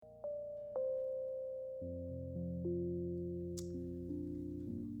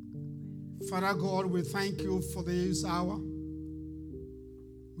Father God, we thank you for this hour.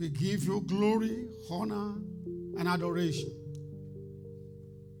 We give you glory, honor, and adoration.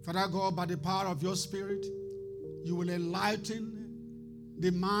 Father God, by the power of your Spirit, you will enlighten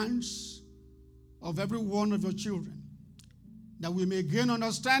the minds of every one of your children, that we may gain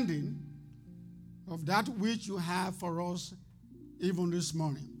understanding of that which you have for us even this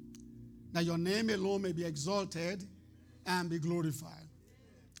morning, that your name alone may be exalted and be glorified.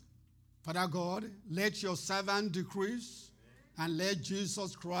 Father God, let your servant decrease and let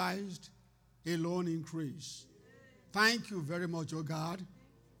Jesus Christ alone increase. Thank you very much, O God.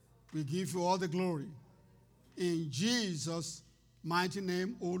 We give you all the glory. In Jesus' mighty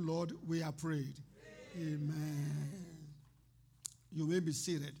name, O Lord, we are prayed. Amen. You may be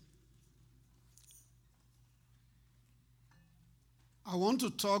seated. I want to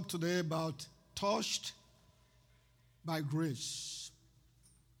talk today about touched by grace.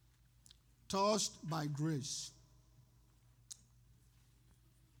 Touched by grace.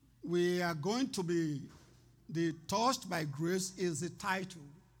 We are going to be, the touched by grace is the title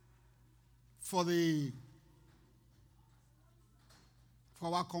for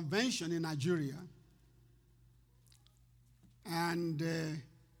our convention in Nigeria. And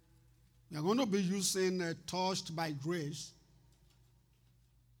we are going to be using touched by grace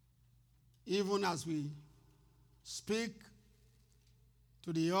even as we speak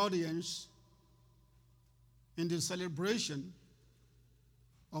to the audience in the celebration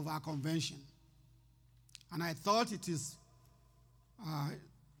of our convention. And I thought it is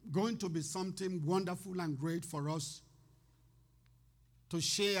going to be something wonderful and great for us to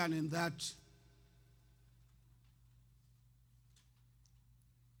share in that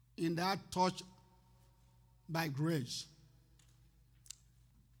touch by grace.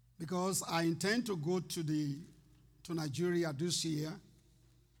 Because I intend to go to Nigeria this year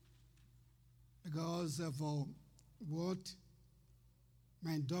because of what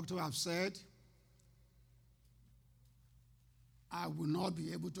my doctor have said. I will not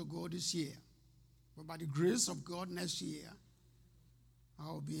be able to go this year. But by the grace of God, next year,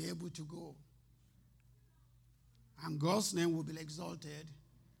 I will be able to go. And God's name will be exalted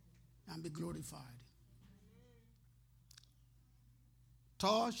and be glorified.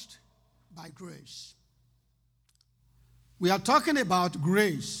 Touched by grace. We are talking about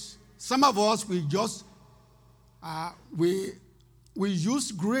grace. Some of us, we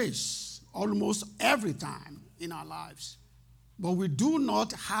use grace almost every time in our lives. But we do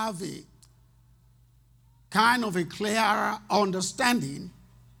not have a kind of a clear understanding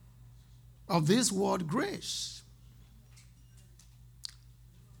of this word grace.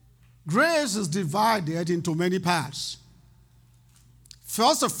 Grace is divided into many parts.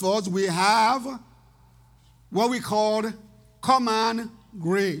 First of all, we have what we call common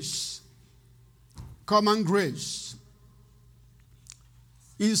grace. Common grace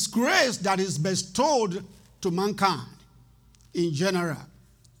is grace that is bestowed to mankind in general.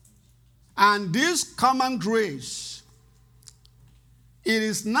 And this common grace, it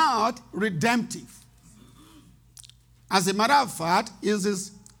is not redemptive. As a matter of fact, it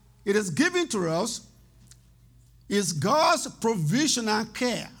is given to us is God's provisional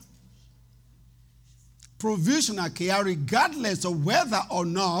care. Provisional care regardless of whether or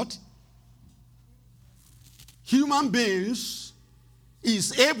not human beings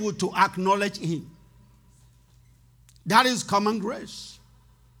is able to acknowledge him. That is common grace.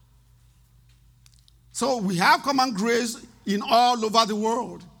 So we have common grace in all over the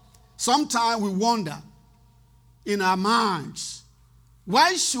world. Sometimes we wonder in our minds,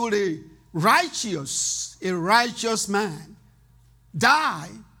 why should a righteous man die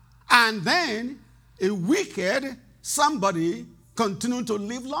and then a wicked somebody continue to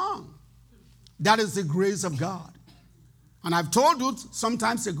live long? That is the grace of God. And I've told you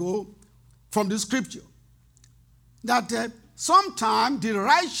sometimes ago from the scripture that sometimes the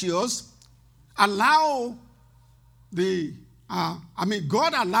righteous allow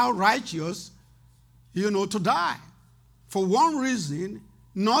God allow righteous, to die for one reason,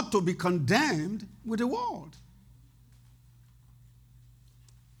 not to be condemned with the world.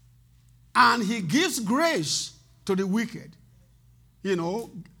 And he gives grace to the wicked.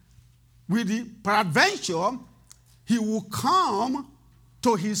 With the peradventure, he will come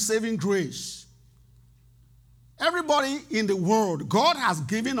to his saving grace. Everybody in the world, God has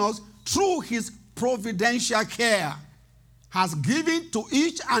given us, through his providential care, has given to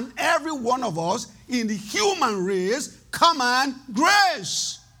each and every one of us in the human race common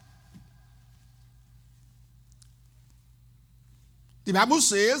grace. The Bible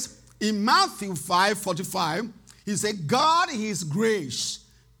says in Matthew 5:45, he said, God, his grace,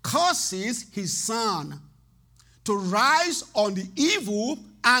 causes his sun to rise on the evil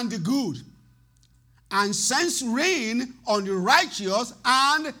and the good, and sends rain on the righteous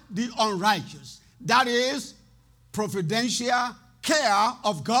and the unrighteous. That is providential care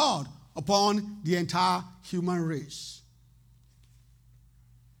of God upon the entire human race.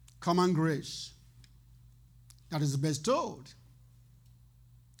 Common grace that is bestowed.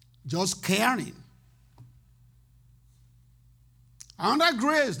 Just caring. Another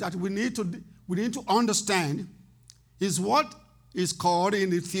grace that we need to understand is what is called in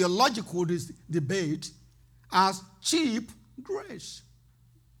the theological debate as cheap grace.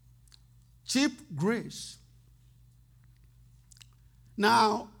 Cheap grace.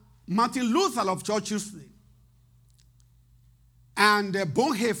 Now, Martin Luther of Church History and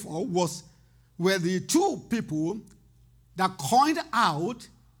Bonhoeffer were the two people that coined out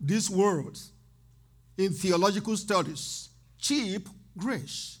these words in theological studies. Cheap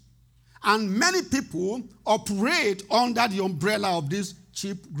grace. And many people operate under the umbrella of this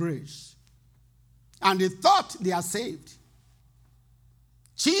cheap grace. And they thought they are saved.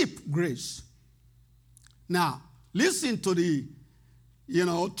 Cheap grace. Now, listen to to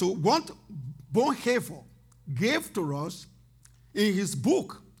what Bonhoeffer gave to us in his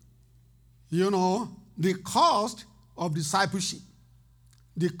book, The Cost of Discipleship.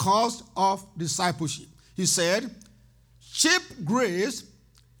 The cost of discipleship. He said, cheap grace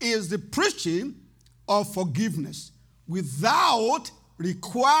is the preaching of forgiveness without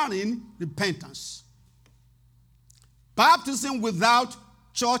requiring repentance. Baptism without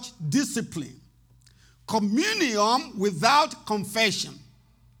church discipline. Communion without confession.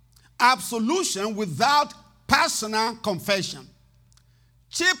 Absolution without personal confession.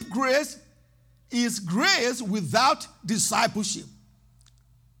 Cheap grace is grace without discipleship.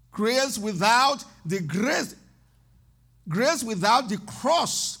 Grace without the grace. Grace without the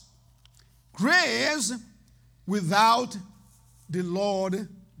cross. Grace without the Lord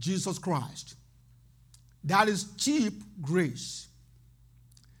Jesus Christ. That is cheap grace.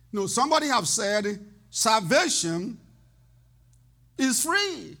 No, somebody have said salvation is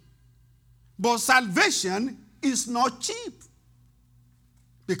free, but salvation is not cheap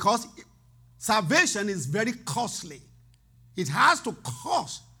because salvation is very costly. It has to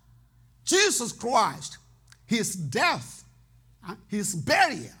cost. Jesus Christ, his death, his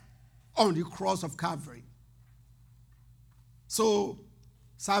burial on the cross of Calvary. So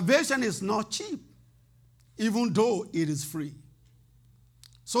salvation is not cheap, even though it is free.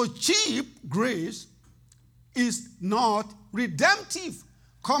 So cheap grace is not redemptive.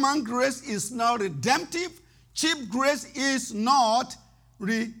 Common grace is not redemptive. Cheap grace is not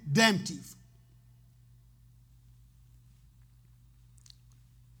redemptive.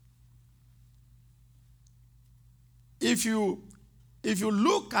 If you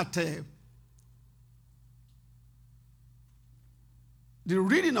look at the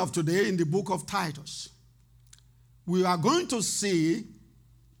reading of today in the book of Titus, we are going to see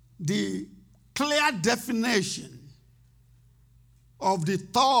the clear definition of the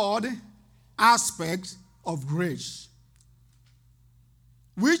third aspect of grace,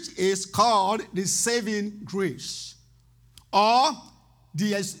 which is called the saving grace, or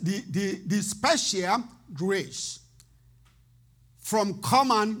the special grace. From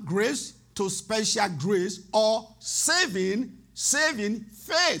common grace to special grace, or saving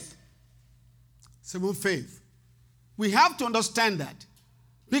faith. Saving faith. We have to understand that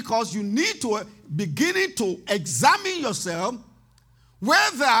because you need to begin to examine yourself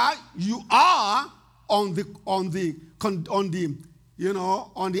whether you are on the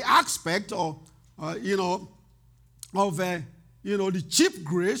aspect of the cheap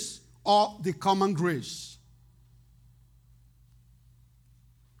grace or the common grace.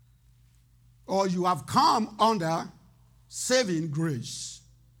 Or you have come under saving grace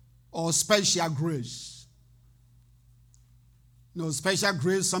or special grace. Special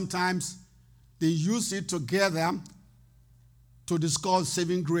grace, sometimes they use it together to discuss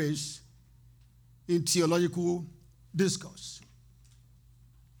saving grace in theological discourse.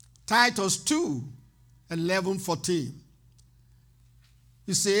 Titus 2:11-14.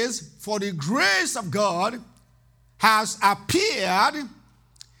 It says, "For the grace of God has appeared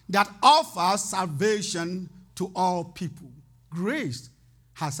that offers salvation to all people." Grace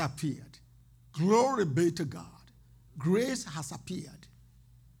has appeared. Glory be to God. Grace has appeared.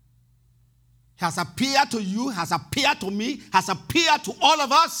 Has appeared to you, has appeared to me, has appeared to all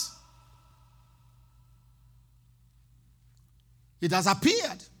of us. It has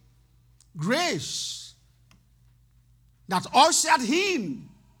appeared. Grace that ushered in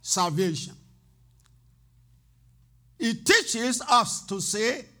salvation. It teaches us to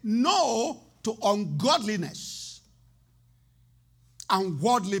say no to ungodliness and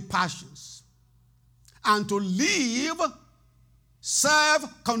worldly passions, and to live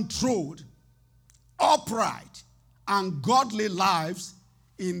self-controlled, upright, and godly lives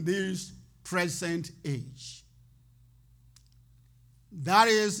in this present age. That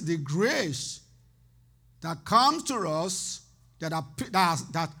is the grace that comes to us, that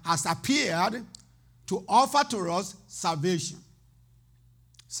has appeared to offer to us salvation.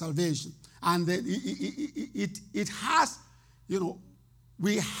 Salvation. And it has,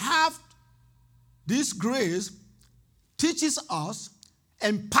 we have this grace, teaches us,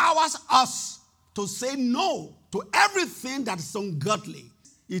 empowers us to say no to everything that is ungodly.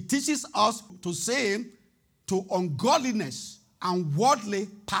 It teaches us to say to ungodliness and worldly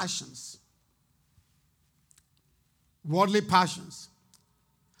passions. Worldly passions.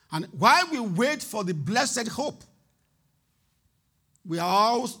 And while we wait for the blessed hope, we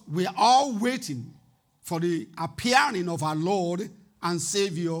are all waiting for the appearing of our Lord and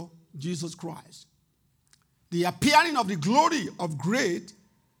Savior, Jesus Christ. The appearing of the glory of great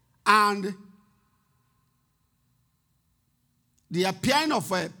and the appearing of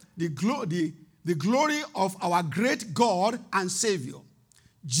the glory of our great God and Savior,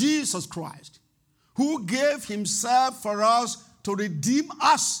 Jesus Christ, who gave himself for us to redeem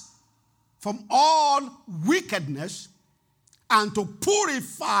us from all wickedness and to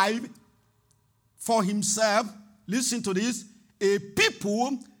purify for himself, listen to this, a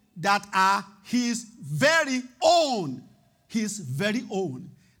people that are his very own. His very own.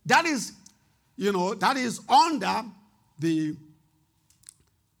 That is, that is under the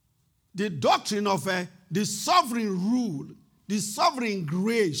doctrine of the sovereign rule, the sovereign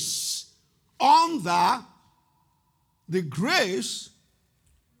grace, under the grace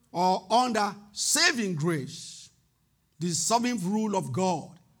or under saving grace, the sovereign rule of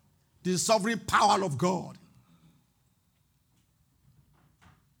God, the sovereign power of God,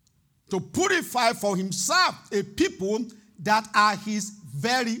 to purify for himself a people that are his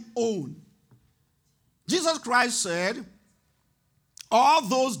very own. Jesus Christ said, all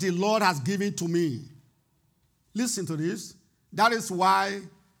those the Lord has given to me. Listen to this. That is why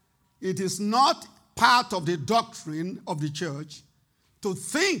it is not part of the doctrine of the church to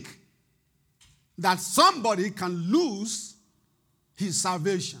think that somebody can lose his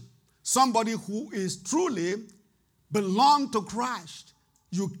salvation. Somebody who is truly belong to Christ.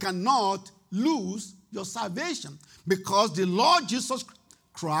 You cannot lose your salvation because the Lord Jesus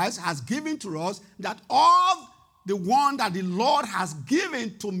Christ has given to us that all the one that the Lord has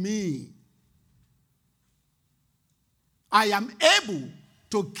given to me, I am able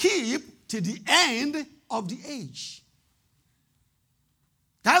to keep to the end of the age.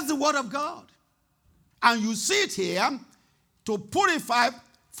 That's the word of God. And you see it here, to purify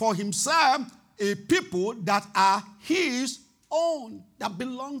for himself a people that are his own, that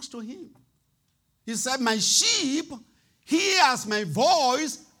belongs to him. He said, my sheep hears my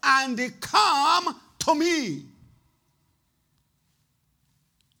voice and they come to me,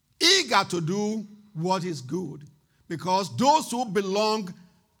 eager to do what is good. Because those who belong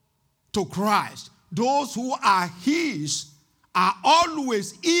to Christ, those who are his, are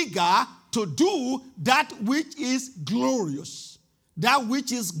always eager to do that which is glorious, that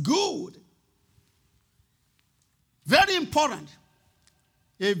which is good. Very important.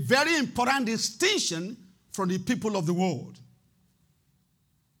 A very important distinction from the people of the world.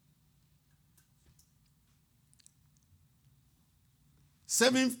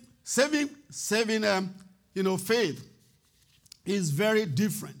 Saving faith is very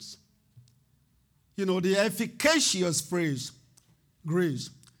different. The efficacious phrase,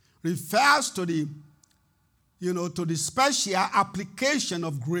 grace, refers to the special application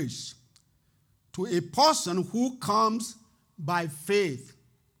of grace to a person who comes by faith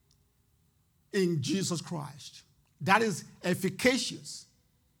in Jesus Christ. That is efficacious,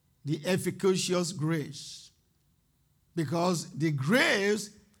 the efficacious grace. Because the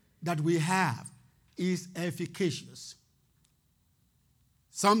grace that we have is efficacious.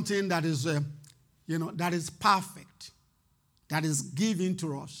 Something that is, that is perfect, that is given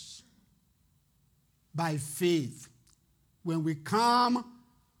to us by faith. When we come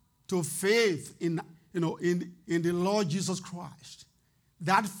to faith in the Lord Jesus Christ,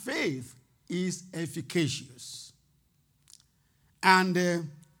 that faith is efficacious. And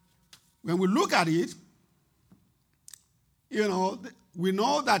when we look at it, we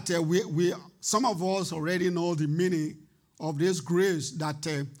know that we some of us already know the meaning of this grace that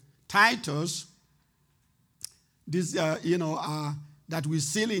Titus, that we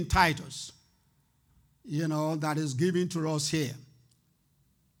see in Titus. that is given to us here.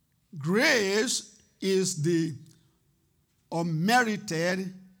 Grace is the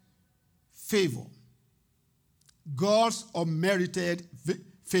unmerited favor. God's unmerited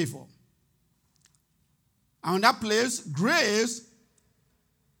favor. And that place, grace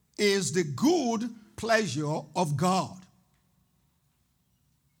is the good pleasure of God.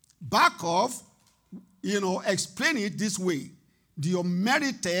 Back off, explain it this way. The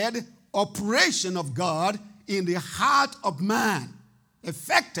unmerited operation of God in the heart of man,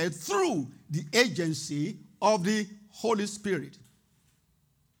 effected through the agency of the Holy Spirit.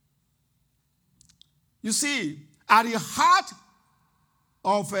 You see, at the heart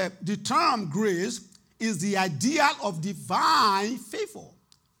of the term grace is the ideal of divine favor.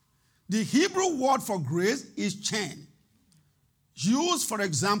 The Hebrew word for grace is chen, used, for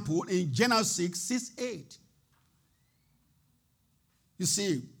example, in Genesis 6:8. You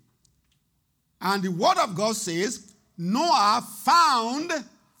see, and the word of God says, Noah found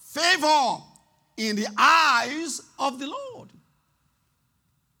favor in the eyes of the Lord.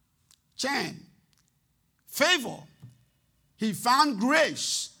 Chen, favor. He found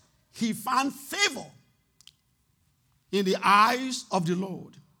grace. He found favor in the eyes of the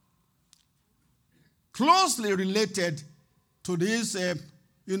Lord. Closely related to this, is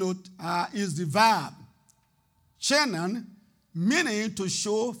the verb chenan, meaning to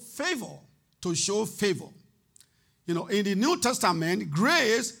show favor. To show favor. In the New Testament,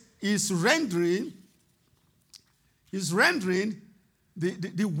 grace is rendering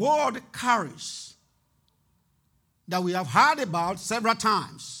the word charis that we have heard about several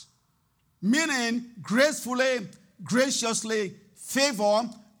times, meaning gracefully, graciously, favor,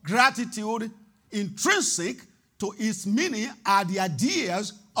 gratitude. Intrinsic to its meaning are the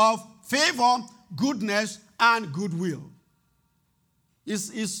ideas of favor, goodness, and goodwill.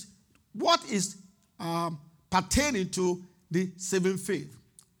 Is what is pertaining to the saving faith.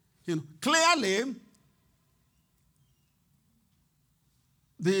 Clearly,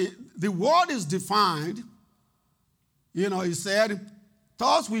 the word is defined. He said,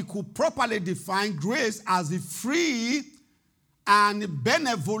 thus we could properly define grace as the free and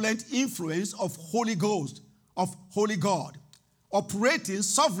benevolent influence of Holy Ghost, of Holy God, operating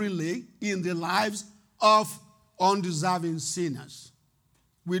sovereignly in the lives of undeserving sinners.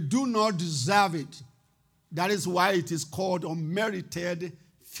 We do not deserve it. That is why it is called unmerited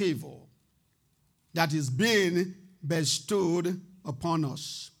favor that is being bestowed upon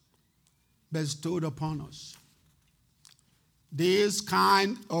us. Bestowed upon us. This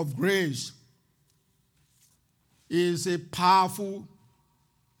kind of grace is a powerful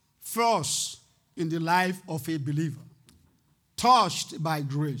force in the life of a believer. Touched by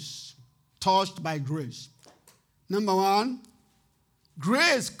grace. Touched by grace. Number one,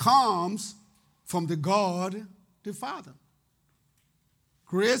 grace comes from the God, the Father.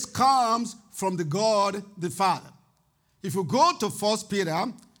 Grace comes from the God, the Father. If you go to 1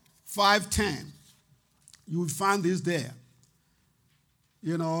 Peter 5:10, you will find this there.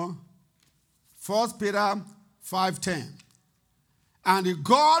 1 Peter 5:10. And the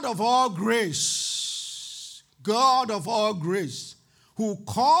God of all grace, who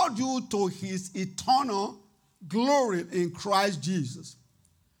called you to his eternal glory in Christ Jesus,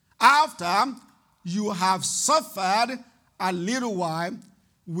 after you have suffered a little while,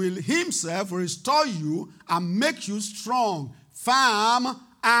 will himself restore you and make you strong, firm,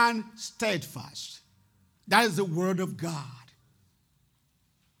 and steadfast. That is the word of God.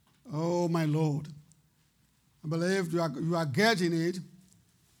 Oh, my Lord. I believe you are getting it.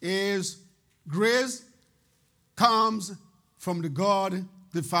 Is grace comes from the God,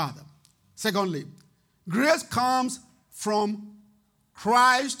 the Father. Secondly, grace comes from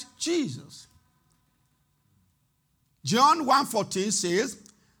Christ Jesus. John 1:14 says,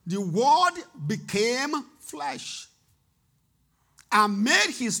 the Word became flesh and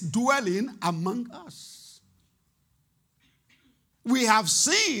made his dwelling among us. We have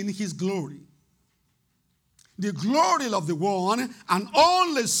seen his glory. The glory of the one and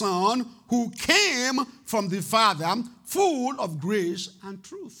only Son who came from the Father, full of grace and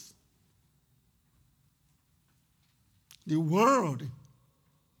truth. The Word,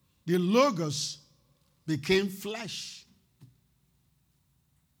 the Logos, became flesh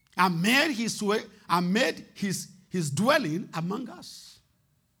and made his dwelling among us.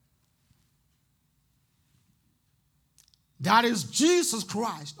 That is Jesus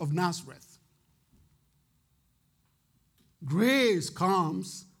Christ of Nazareth. Grace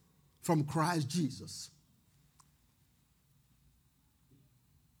comes from Christ Jesus.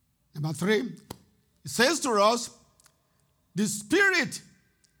 Number 3, it says to us, the Spirit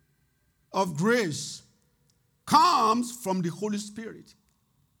of grace comes from the Holy Spirit,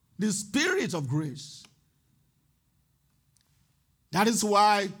 the Spirit of grace. That is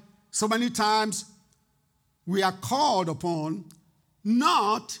why so many times we are called upon,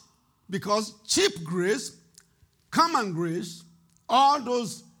 not because cheap grace, common grace, all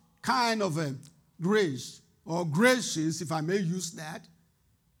those kind of grace or graces, if I may use that,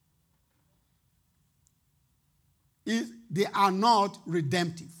 they are not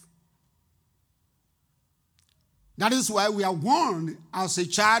redemptive. That is why we are warned as a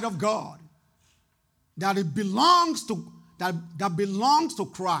child of God that it belongs to that belongs to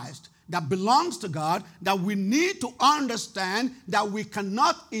Christ, that belongs to God, that we need to understand that we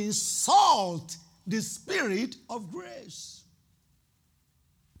cannot insult the Spirit of grace.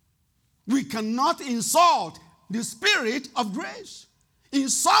 We cannot insult the Spirit of grace.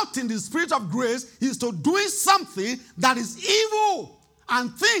 Insulting the Spirit of grace is to do something that is evil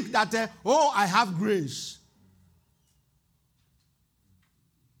and think that, I have grace.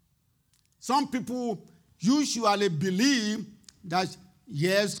 Some people usually believe that,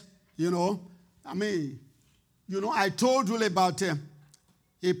 yes, I told you about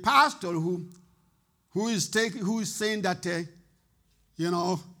a pastor who is saying that,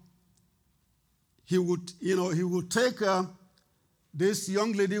 he would take this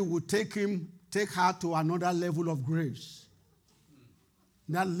young lady would take her to another level of grace.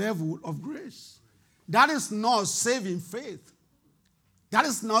 That level of grace. That is not saving faith. That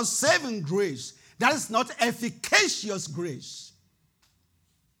is not saving grace. That is not efficacious grace.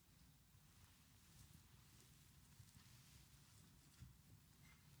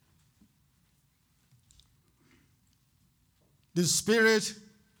 The Spirit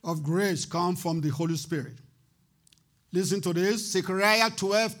of grace comes from the Holy Spirit. Listen to this, Zechariah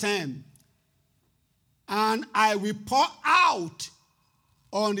 12:10. And I will pour out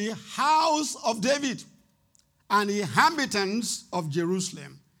on the house of David and the inhabitants of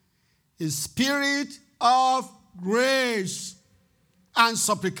Jerusalem a spirit of grace and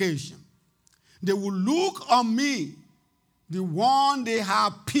supplication. They will look on me, the one they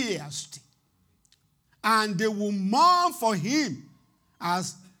have pierced, and they will mourn for him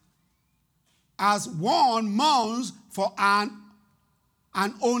as one mourns for an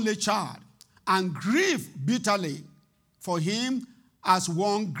only child, and grieve bitterly for him as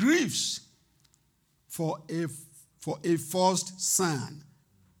one grieves for a first son.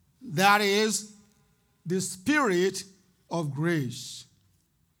 That is the Spirit of grace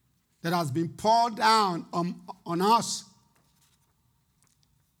that has been poured down on us.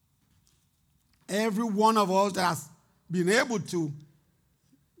 Every one of us that has been able to,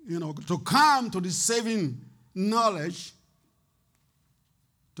 to come to the saving knowledge,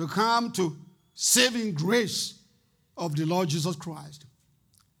 to come to saving grace of the Lord Jesus Christ.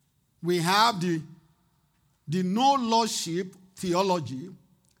 We have the no lordship theology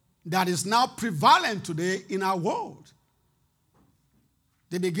that is now prevalent today in our world.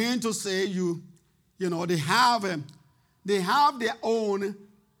 They begin to say they have their own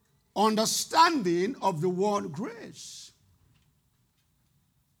understanding of the word grace.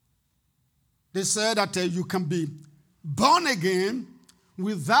 They say that you can be born again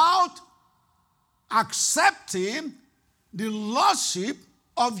without accepting the lordship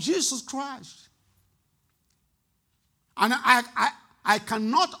of Jesus Christ. And I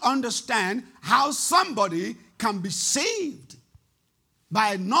cannot understand how somebody can be saved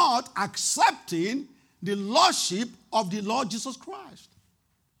by not accepting the lordship of the Lord Jesus Christ.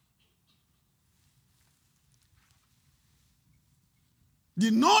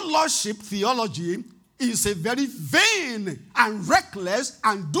 The no-lordship theology is a very vain and reckless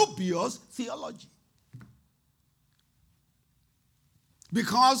and dubious theology.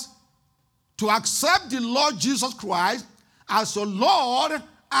 Because to accept the Lord Jesus Christ as your Lord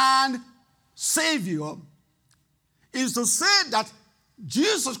and Savior is to say that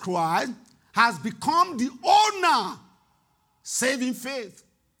Jesus Christ has become the owner. Saving faith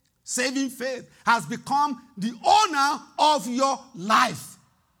has become the owner of your life.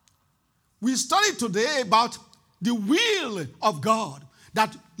 We studied today about the will of God,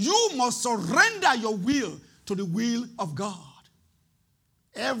 that you must surrender your will to the will of God.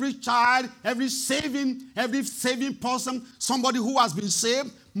 Every child, every saving person, somebody who has been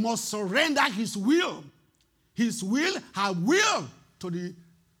saved, must surrender his will. His will, her will to the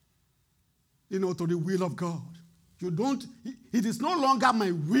will of God. It is no longer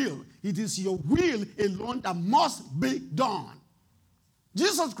my will. It is your will alone that must be done.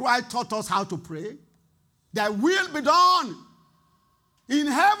 Jesus Christ taught us how to pray. Thy will be done in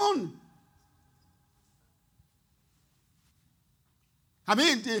heaven I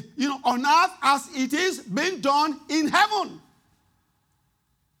mean, on earth as it is being done in heaven.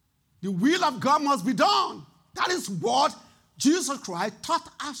 The will of God must be done. That is what Jesus Christ taught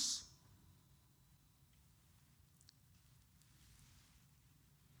us.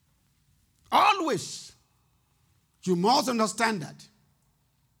 Always, you must understand that.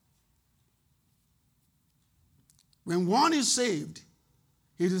 When one is saved,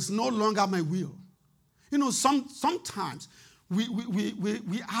 it is no longer my will. Sometimes we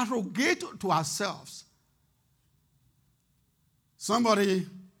arrogate to ourselves. Somebody,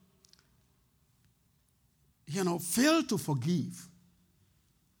 failed to forgive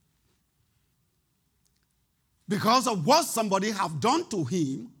because of what somebody have done to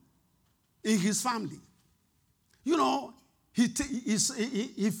him in his family. He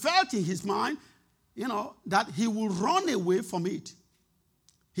felt in his mind, that he will run away from it.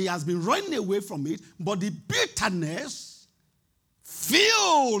 He has been running away from it, but the bitterness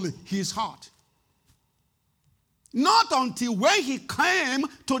filled his heart. Not until when he came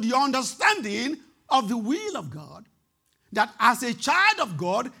to the understanding of the will of God, that as a child of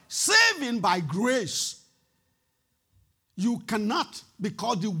God, saving by grace, you cannot,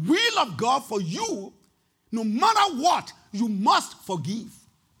 because the will of God for you, no matter what, you must forgive.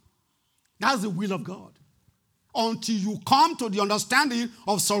 That's the will of God. Until you come to the understanding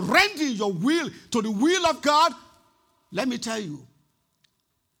of surrendering your will to the will of God, let me tell you,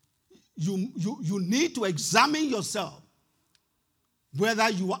 you need to examine yourself whether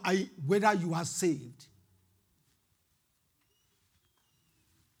you are saved.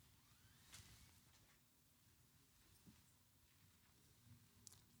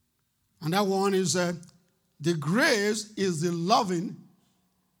 And that one is the grace is the loving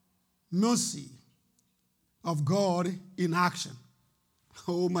mercy of God in action.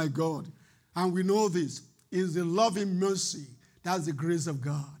 Oh my God. And we know this is the loving mercy. That's the grace of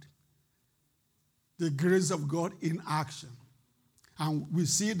God. The grace of God in action. And we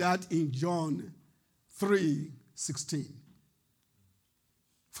see that in John 3:16.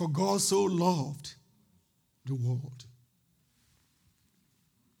 For God so loved the world.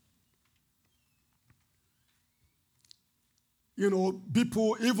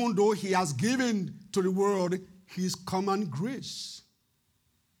 People, even though he has given to the world his common grace.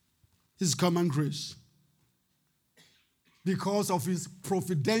 His common grace. Because of his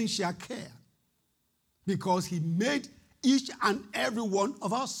providential care. Because he made each and every one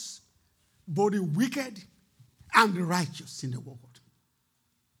of us, both the wicked and the righteous in the world.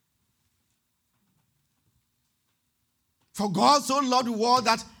 For God so loved the world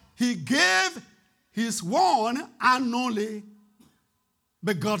that he gave his one and only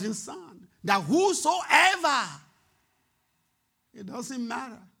begotten Son, that whosoever, it doesn't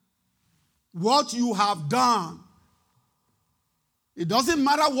matter what you have done. It doesn't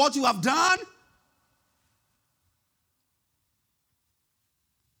matter what you have done.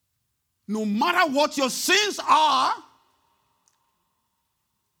 No matter what your sins are,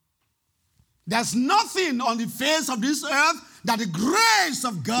 there's nothing on the face of this earth that the grace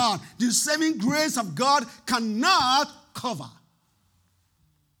of God, the saving grace of God, cannot cover.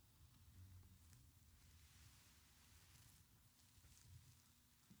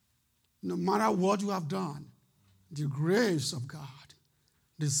 No matter what you have done, the grace of God,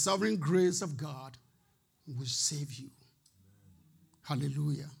 the sovereign grace of God will save you.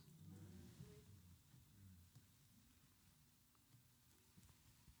 Hallelujah.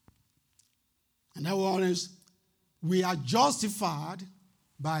 And that one is, we are justified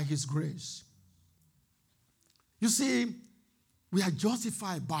by his grace. You see, we are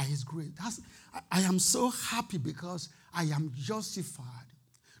justified by his grace. I am so happy because I am justified.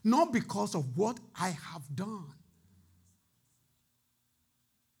 Not because of what I have done.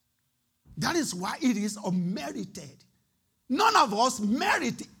 That is why it is unmerited. None of us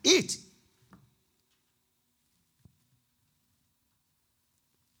merit it.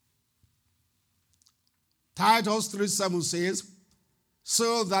 Titus 3:7 says,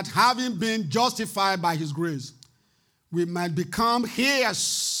 so that having been justified by his grace, we might become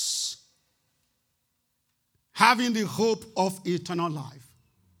heirs, having the hope of eternal life.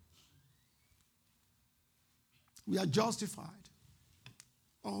 We are justified.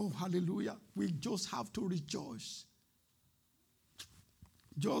 Oh, hallelujah. We just have to rejoice.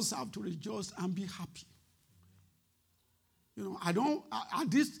 Just have to rejoice and be happy.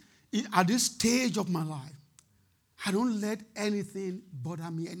 At this stage of my life, I don't let anything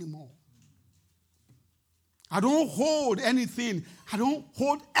bother me anymore. I don't hold anything. I don't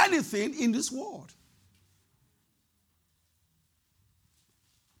hold anything in this world.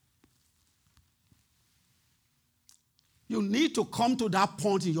 You need to come to that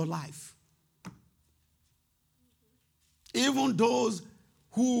point in your life. Even those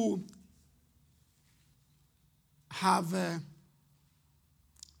who have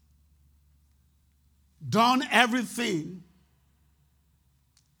done everything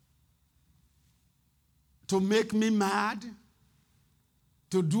to make me mad,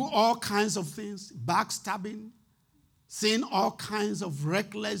 to do all kinds of things, backstabbing, saying all kinds of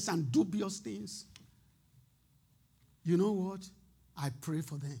reckless and dubious things. You know what? I pray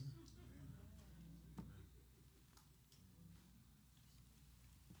for them.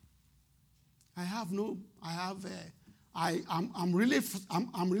 I'm really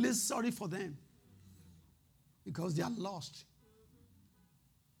sorry for them because they are lost.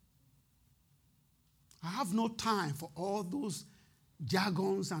 I have no time for all those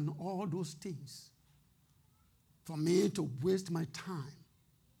jargons and all those things. For me to waste my time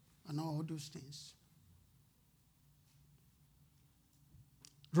on all those things.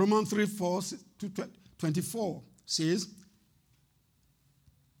 Romans 3:24 says,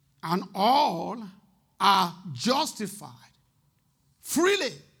 and all are justified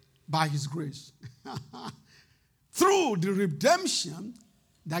freely by his grace through the redemption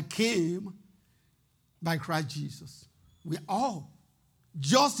that came by Christ Jesus. We are all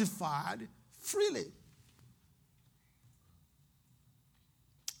justified freely.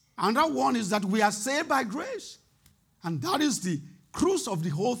 Another one is that we are saved by grace. And that is the crux of the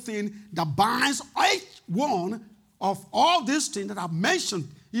whole thing that binds each one of all these things that I've mentioned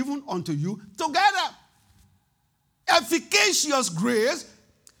even unto you together. Efficacious grace,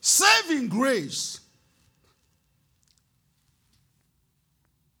 saving grace.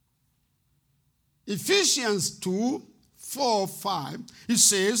 Ephesians 2:4-5, it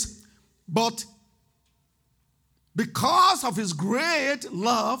says, but because of his great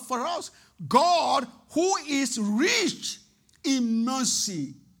love for us, God, who is rich in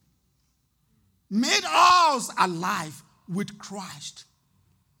mercy, made us alive with Christ.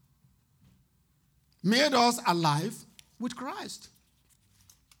 Made us alive with Christ.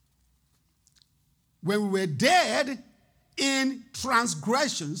 When we were dead in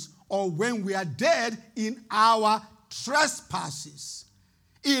transgressions, or when we are dead in our trespasses,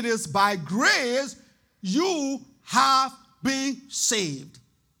 it is by grace you have been saved.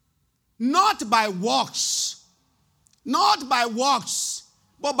 Not by works. Not by works,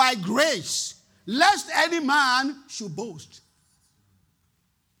 but by grace, lest any man should boast.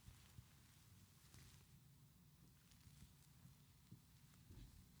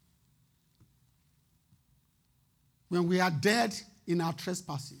 When we are dead in our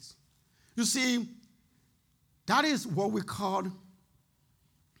trespasses. You see, that is what we call,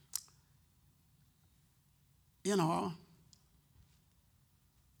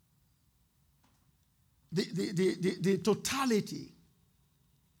 the totality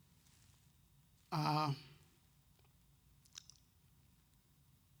of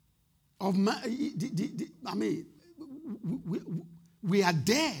we are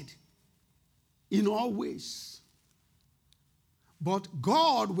dead in all ways. But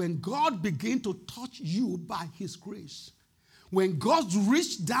God, when God began to touch you by his grace, when God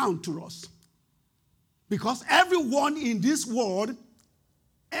reached down to us, because everyone in this world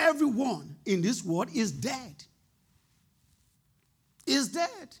is dead. Is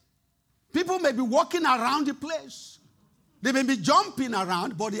dead. People may be walking around the place. They may be jumping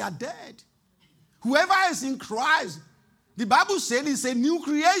around, but they are dead. Whoever is in Christ, the Bible said it's a new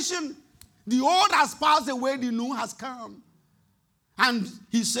creation. The old has passed away, the new has come. And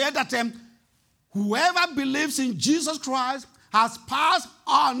he said that whoever believes in Jesus Christ has passed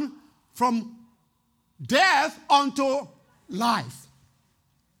on from death unto life.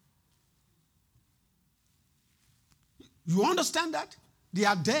 You understand that? They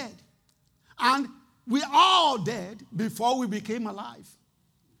are dead. And we are all dead before we became alive.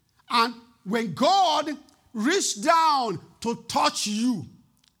 And when God reached down to touch you,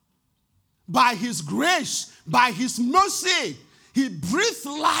 by his grace, by his mercy, he breathed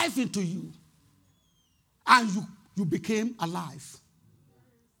life into you. And you became alive.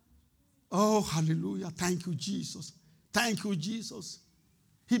 Oh, hallelujah. Thank you, Jesus. Thank you, Jesus.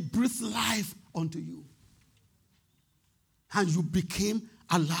 He breathed life unto you. And you became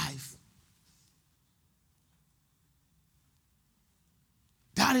alive.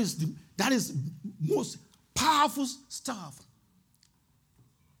 That is most powerful stuff.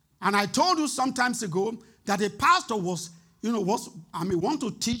 And I told you some time ago that a pastor want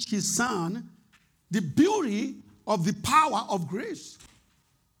to teach his son the beauty of the power of grace.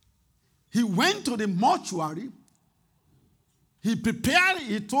 He went to the mortuary. He prepared,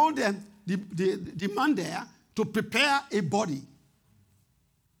 he told them, the man there to prepare a body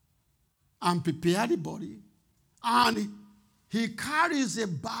and prepare the body. And he carries a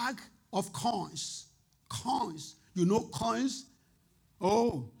bag of coins. Coins. You know coins?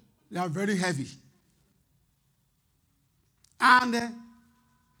 Oh, they are very heavy. And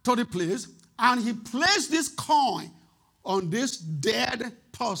to the place, and he placed this coin on this dead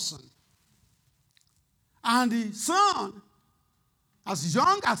person. And the son, as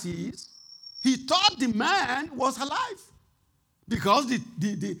young as he is, he thought the man was alive. Because he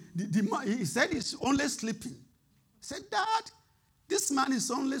said he's only sleeping. He said, Dad, this man is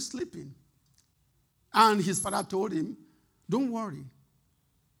only sleeping. And his father told him, don't worry.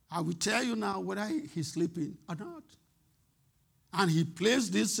 I will tell you now whether he's sleeping or not. And he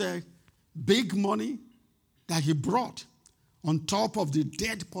placed this big money that he brought on top of the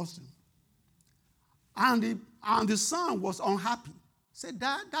dead person. And the son was unhappy. He said,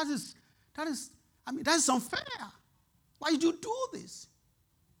 Dad, that is unfair. Why did you do this?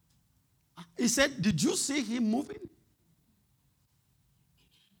 He said, did you see him moving?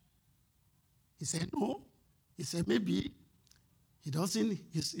 He said, no. He said, maybe he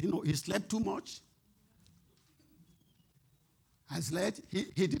slept too much.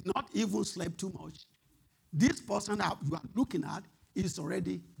 He did not even sleep too much. This person that you are looking at is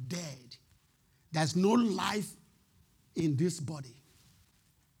already dead. There's no life in this body.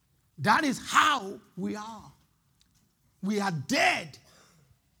 That is how we are. We are dead.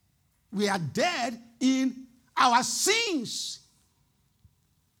 We are dead in our sins.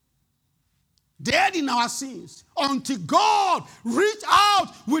 Dead in our sins. Until God reach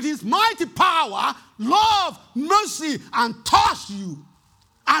out with his mighty power, love, mercy, and touch you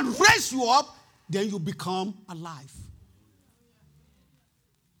and raise you up, then you become alive.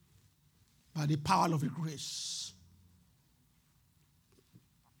 By the power of his grace.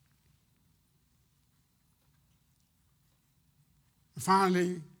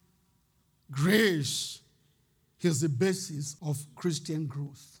 Finally, grace is the basis of Christian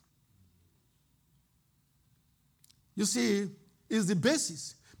growth. You see, it's the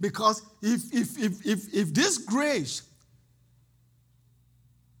basis. Because if this grace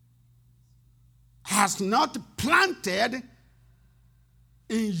has not planted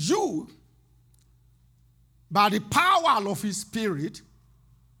in you by the power of his Spirit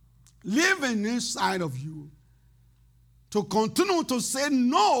living inside of you, to continue to say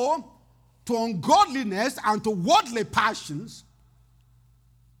no to ungodliness and to worldly passions,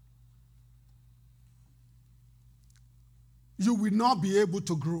 you will not be able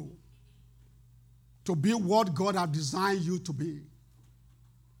to grow, to be what God has designed you to be.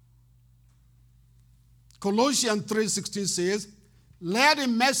 Colossians 3:16 says, let the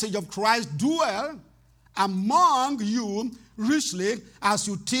message of Christ dwell among you richly as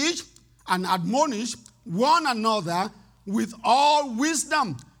you teach and admonish one another with all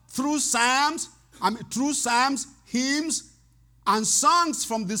wisdom through psalms, hymns, and songs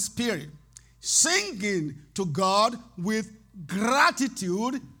from the Spirit, singing to God with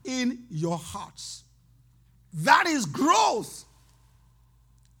gratitude in your hearts. That is growth.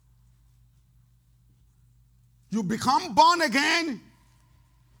 You become born again,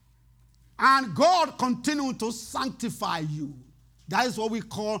 and God continues to sanctify you. That is what we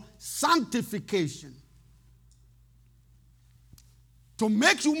call sanctification. To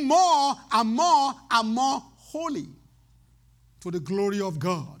make you more and more and more holy to the glory of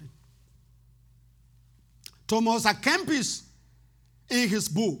God. Thomas à Kempis, in his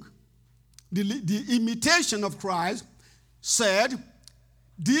book, The Imitation of Christ, said,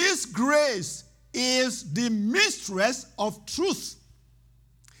 this grace is the mistress of truth,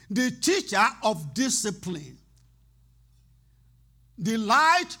 the teacher of discipline, the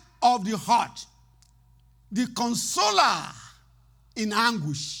light of the heart, the consoler in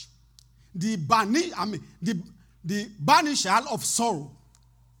anguish, the banisher of sorrow,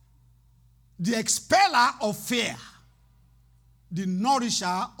 the expeller of fear, the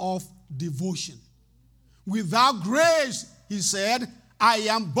nourisher of devotion. Without grace, he said, I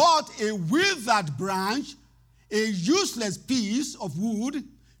am but a withered branch, a useless piece of wood,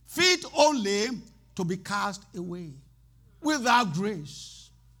 fit only to be cast away. Without grace.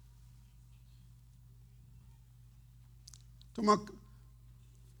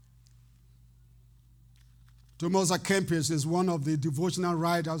 Thomas à Kempis is one of the devotional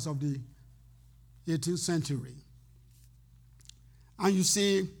writers of the 18th century. And you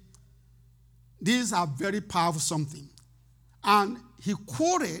see, these are very powerful something. And he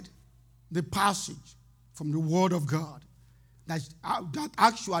quoted the passage from the Word of God that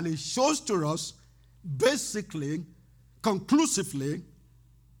actually shows to us, basically, conclusively,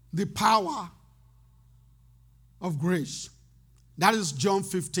 the power of grace. That is John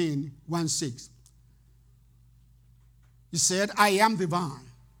 15, 1-6. He said, I am the vine,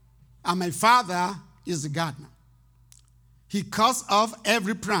 and my Father is the gardener. He cuts off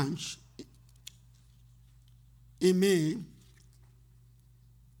every branch in me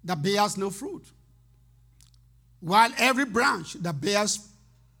that bears no fruit, while every branch that bears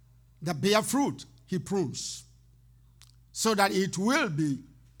fruit, he prunes, so that it will be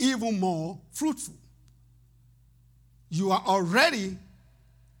even more fruitful. You are already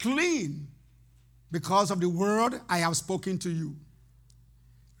clean because of the word I have spoken to you.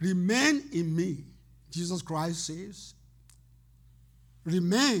 Remain in me, Jesus Christ says.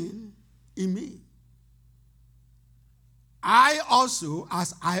 Remain in me. As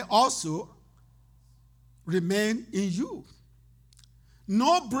I also remain in you.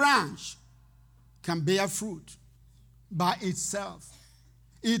 No branch can bear fruit by itself.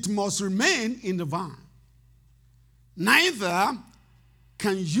 It must remain in the vine. Neither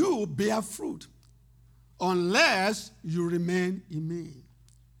can you bear fruit unless you remain in me.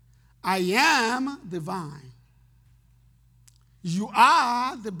 I am the vine. You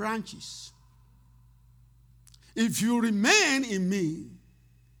are the branches. If you remain in me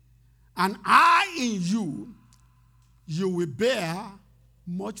and I in you, you will bear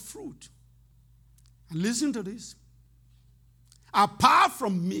much fruit. And listen to this. Apart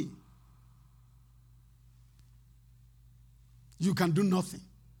from me, you can do nothing.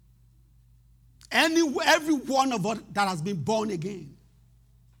 Every one of us that has been born again,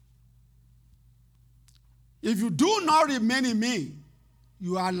 if you do not remain in me,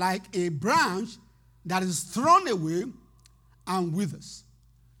 you are like a branch that is thrown away and withers.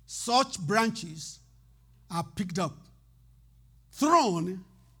 Such branches are picked up, thrown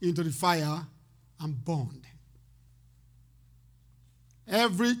into the fire, and burned.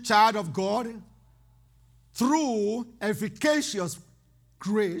 Every child of God, through efficacious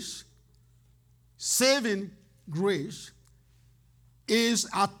grace, saving grace, is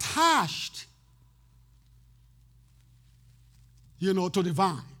attached, to the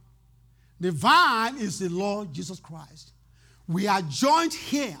vine. The vine is the Lord Jesus Christ. We are joint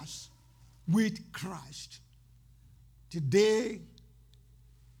heirs with Christ. Today,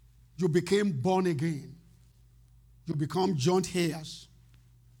 you became born again. You become joint heirs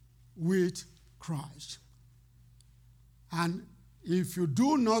with Christ. And if you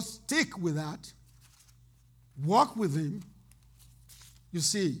do not stick with that, walk with him, you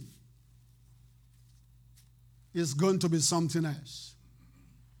see, it's going to be something else.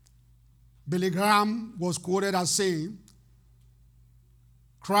 Billy Graham was quoted as saying,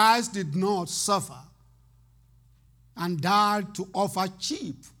 Christ did not suffer and died to offer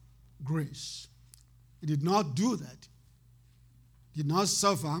cheap grace. He did not do that. He did not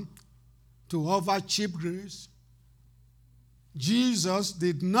suffer to offer cheap grace. Jesus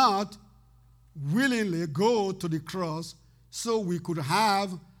did not willingly go to the cross so we could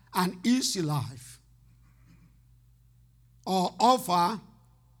have an easy life or offer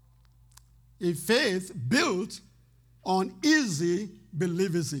a faith built on easy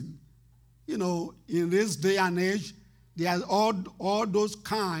believism. In this day and age, there are all those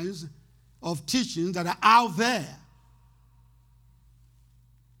kinds of teachings that are out there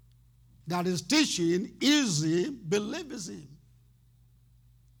that is teaching easy believism.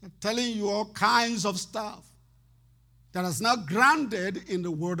 They're telling you all kinds of stuff that is not grounded in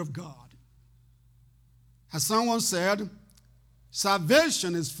the Word of God. As someone said,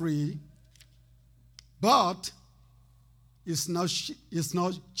 salvation is free, but it's not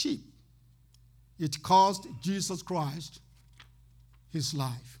cheap. It cost Jesus Christ his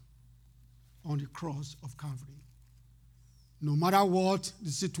life on the cross of Calvary. No matter what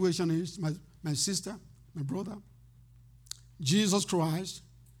the situation is, my sister, my brother, Jesus Christ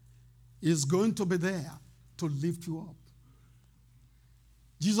is going to be there to lift you up.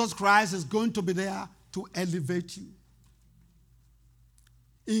 Jesus Christ is going to be there to elevate you.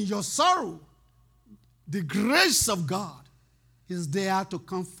 In your sorrow, the grace of God is there to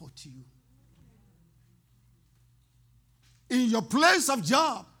comfort you. In your place of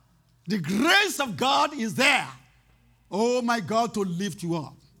job, the grace of God is there, oh my God, to lift you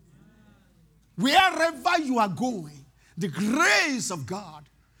up. Wherever you are going, the grace of God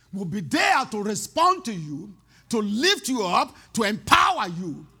will be there to respond to you, to lift you up, to empower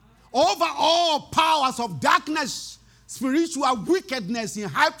you over all powers of darkness, spiritual wickedness in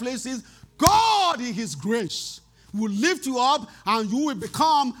high places. God in his grace will lift you up and you will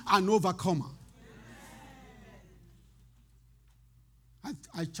become an overcomer.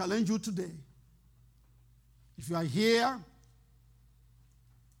 I challenge you today. If you are here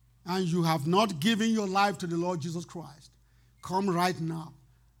and you have not given your life to the Lord Jesus Christ, come right now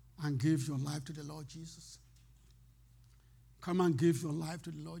and give your life to the Lord Jesus. Come and give your life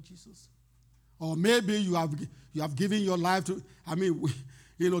to the Lord Jesus. Or maybe you have given your life to, to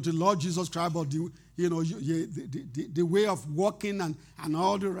the Lord Jesus Christ, but the way of walking and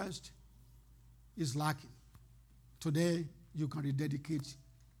all the rest is lacking. Today, you can rededicate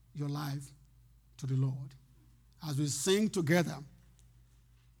your life to the Lord. As we sing together,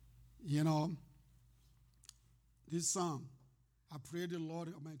 this song, I pray the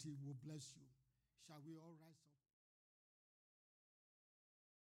Lord Almighty will bless you. Shall we all rise?